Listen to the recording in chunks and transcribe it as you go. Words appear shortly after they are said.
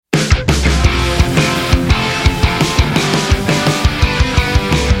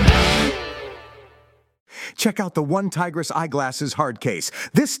check out the OneTigris Eyeglasses hard case.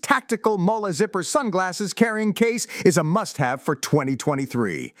 This tactical Molle zipper sunglasses carrying case is a must-have for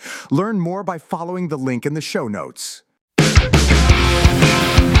 2023. Learn more by following the link in the show notes.